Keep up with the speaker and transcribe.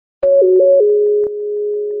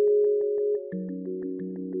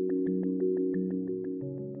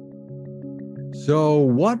So,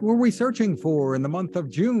 what were we searching for in the month of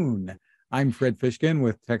June? I'm Fred Fishkin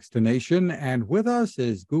with Techstination, and with us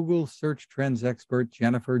is Google search trends expert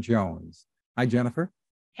Jennifer Jones. Hi, Jennifer.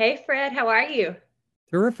 Hey, Fred, how are you?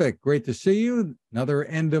 Terrific. Great to see you. Another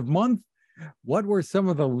end of month. What were some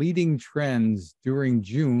of the leading trends during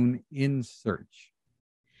June in search?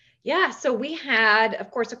 Yeah, so we had,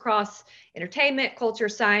 of course, across entertainment, culture,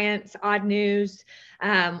 science, odd news.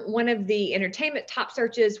 One of the entertainment top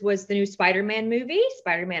searches was the new Spider-Man movie,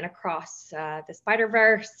 Spider-Man Across the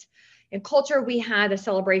Spider-Verse. In culture, we had a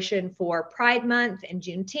celebration for Pride Month and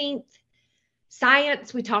Juneteenth.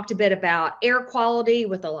 Science, we talked a bit about air quality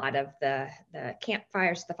with a lot of the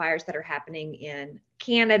campfires, the fires that are happening in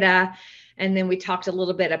Canada. And then we talked a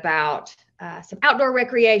little bit about some outdoor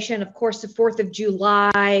recreation, of course, the 4th of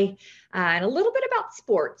July, and a little bit about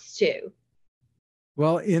sports too.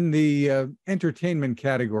 Well, in the entertainment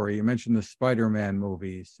category, you mentioned the Spider-Man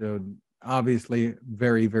movie. So, obviously,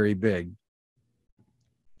 very, very big.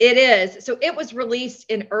 It is. So it was released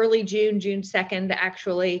in early June, June 2nd,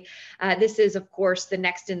 actually. This is, of course, the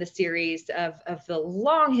next in the series of the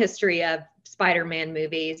long history of Spider-Man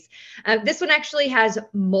movies. This one actually has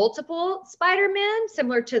multiple Spider-Man,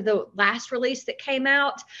 similar to the last release that came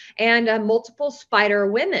out, and multiple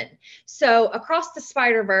Spider-Women. So Across the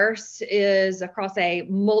Spider-Verse is across a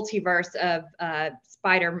multiverse of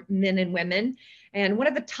Spider-Men and women. And one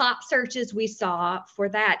of the top searches we saw for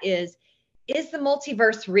that is the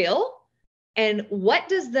multiverse real? And what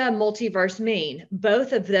does the multiverse mean?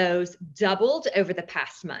 Both of those doubled over the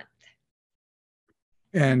past month.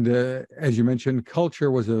 And as you mentioned,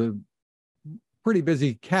 culture was a pretty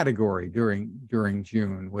busy category during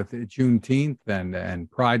June with Juneteenth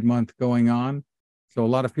and Pride Month going on. So a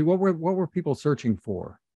lot of people, what were people searching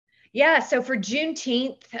for? Yeah, so for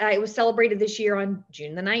Juneteenth, it was celebrated this year on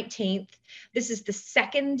June the 19th. This is the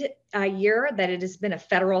second year that it has been a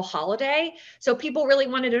federal holiday. So people really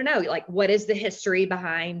wanted to know, like, what is the history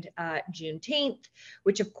behind Juneteenth,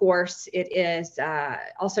 which, of course, it is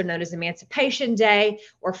also known as Emancipation Day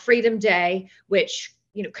or Freedom Day, which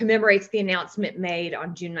commemorates the announcement made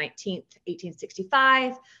on June 19th,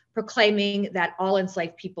 1865, proclaiming that all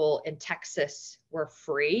enslaved people in Texas were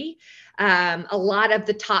free. A lot of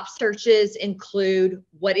the top searches include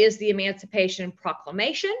what is the Emancipation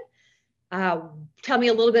Proclamation? Tell me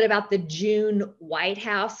a little bit about the June White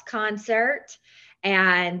House concert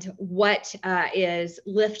and what is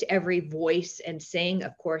Lift Every Voice and Sing.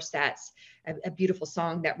 Of course, that's a beautiful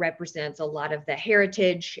song that represents a lot of the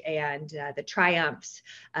heritage and the triumphs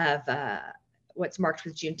of what's marked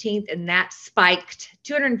with Juneteenth, and that spiked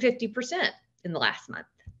 250% in the last month.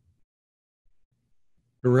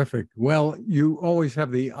 Terrific. Well, you always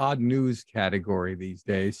have the odd news category these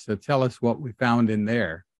days. So tell us what we found in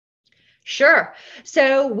there. Sure.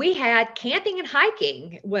 So we had camping and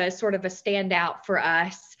hiking was sort of a standout for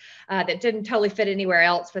us that didn't totally fit anywhere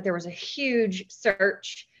else, but there was a huge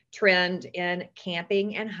search trend in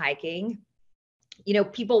camping and hiking.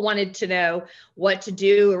 People wanted to know what to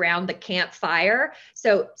do around the campfire.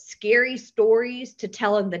 So scary stories to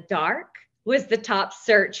tell in the dark was the top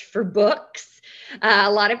search for books.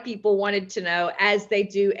 A lot of people wanted to know, as they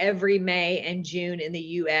do every May and June in the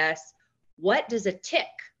US, what does a tick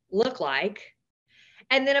look like?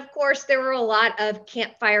 And then, of course, there were a lot of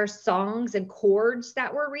campfire songs and chords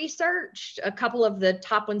that were researched. A couple of the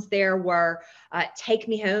top ones there were Take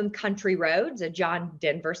Me Home Country Roads, a John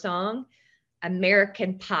Denver song,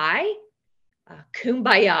 American Pie,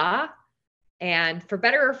 Kumbaya, and for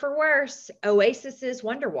better or for worse, Oasis's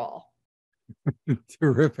Wonderwall.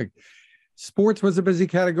 Terrific. Sports was a busy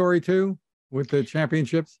category too with the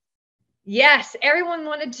championships. Yes, everyone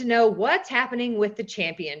wanted to know what's happening with the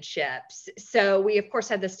championships. So we, of course,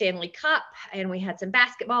 had the Stanley Cup and we had some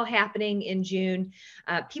basketball happening in June.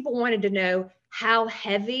 People wanted to know, how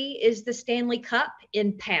heavy is the Stanley Cup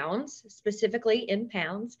in pounds, specifically in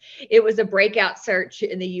pounds? It was a breakout search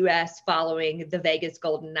in the US following the Vegas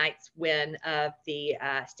Golden Knights win of the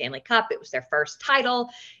Stanley Cup. It was their first title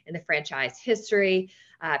in the franchise history.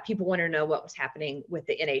 People want to know what was happening with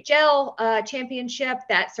the NHL championship.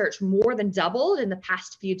 That search more than doubled in the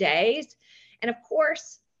past few days. And of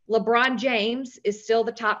course, LeBron James is still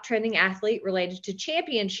the top trending athlete related to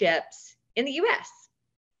championships in the US.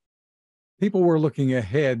 People were looking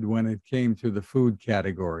ahead when it came to the food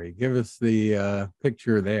category. Give us the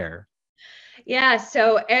picture there. Yeah,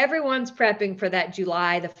 so everyone's prepping for that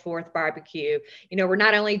July the 4th barbecue. We're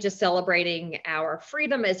not only just celebrating our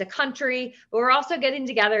freedom as a country, but we're also getting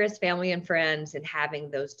together as family and friends and having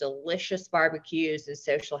those delicious barbecues and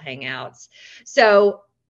social hangouts. So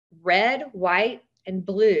red, white, and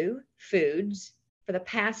blue foods for the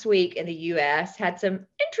past week in the US had some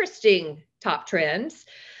interesting top trends.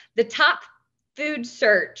 The top food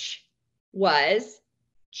search was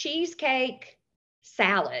cheesecake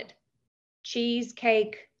salad.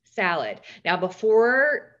 Cheesecake salad. Now,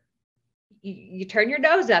 before you turn your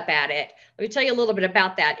nose up at it, let me tell you a little bit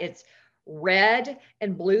about that. It's red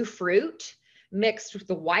and blue fruit mixed with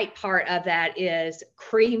the white part of that is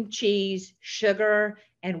cream cheese, sugar,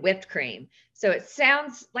 and whipped cream. So it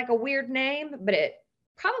sounds like a weird name, but it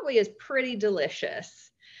probably is pretty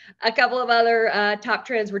delicious. A couple of other top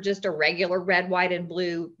trends were just a regular red, white, and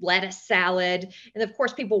blue lettuce salad. And of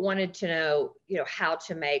course, people wanted to know, how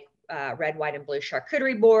to make red, white, and blue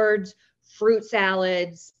charcuterie boards, fruit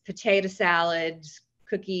salads, potato salads,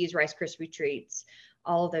 cookies, Rice Krispie treats,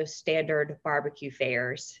 all of those standard barbecue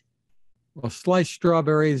fares. Well, sliced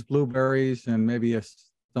strawberries, blueberries, and maybe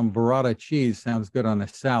some burrata cheese sounds good on a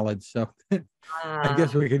salad. So I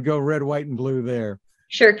guess we could go red, white, and blue there.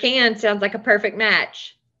 Sure can. Sounds like a perfect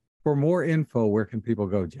match. For more info, where can people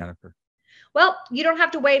go, Jennifer? Well, you don't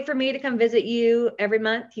have to wait for me to come visit you every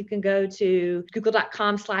month. You can go to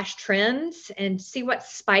google.com/trends and see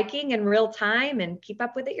what's spiking in real time and keep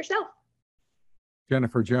up with it yourself.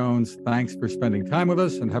 Jennifer Jones, thanks for spending time with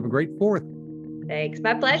us and have a great 4th. Thanks.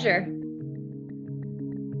 My pleasure.